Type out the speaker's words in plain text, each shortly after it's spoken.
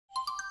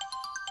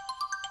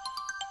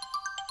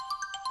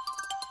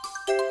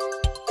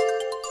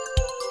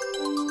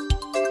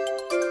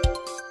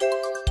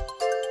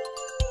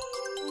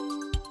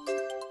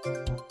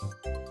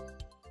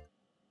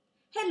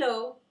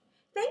Hello,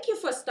 thank you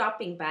for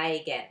stopping by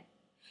again.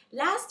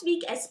 Last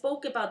week I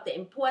spoke about the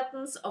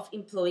importance of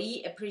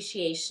employee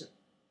appreciation.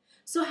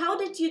 So how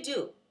did you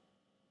do?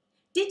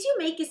 Did you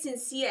make a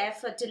sincere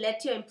effort to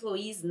let your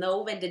employees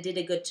know when they did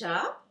a good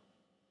job?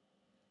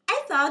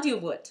 I thought you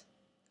would.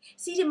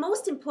 See, the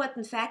most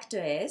important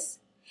factor is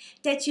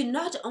that you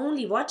not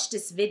only watch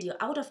this video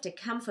out of the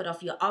comfort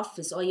of your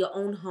office or your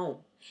own home.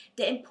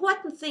 The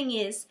important thing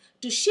is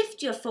to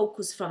shift your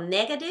focus from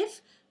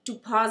negative to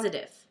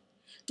positive,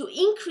 to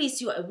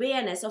increase your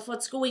awareness of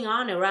what's going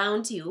on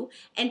around you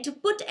and to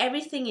put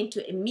everything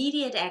into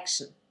immediate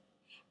action.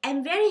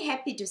 I'm very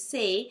happy to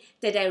say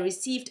that I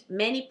received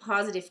many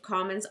positive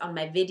comments on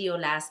my video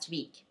last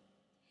week.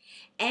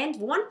 And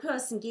one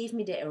person gave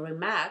me the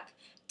remark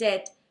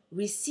that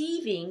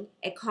receiving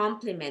a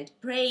compliment,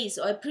 praise,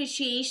 or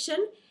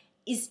appreciation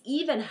is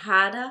even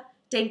harder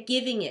than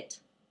giving it.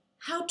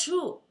 How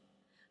true!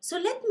 So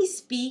let me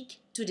speak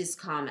to this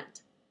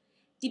comment.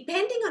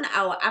 Depending on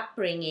our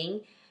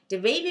upbringing, the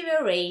way we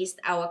were raised,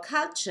 our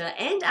culture,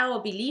 and our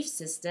belief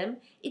system,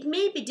 it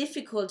may be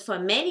difficult for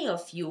many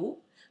of you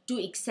to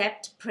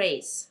accept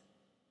praise.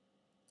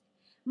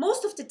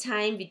 Most of the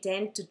time we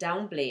tend to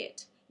downplay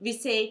it. We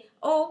say,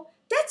 oh,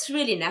 that's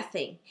really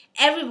nothing.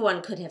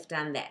 Everyone could have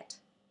done that.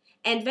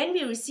 And when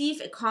we receive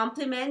a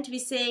compliment, we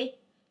say,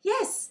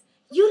 yes,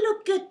 you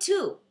look good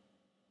too.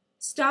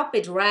 Stop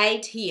it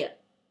right here.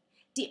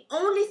 The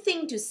only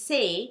thing to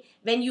say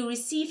when you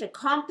receive a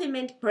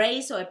compliment,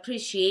 praise, or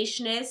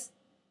appreciation is,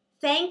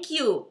 thank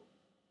you.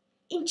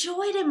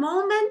 Enjoy the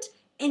moment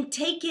and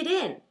take it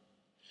in.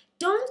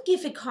 Don't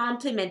give a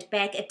compliment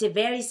back at the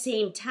very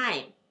same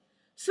time.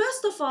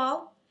 First of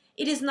all,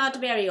 it is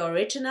not very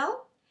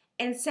original,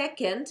 and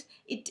second,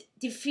 it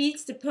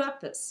defeats the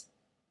purpose.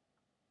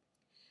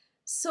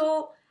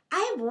 So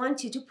I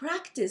want you to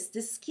practice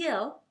this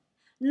skill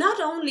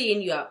not only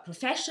in your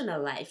professional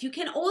life, you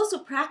can also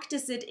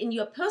practice it in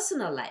your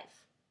personal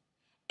life.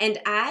 And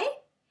I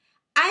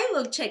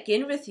will check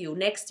in with you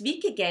next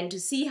week again to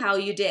see how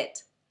you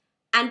did.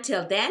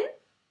 Until then,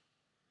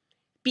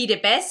 be the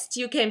best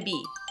you can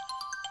be.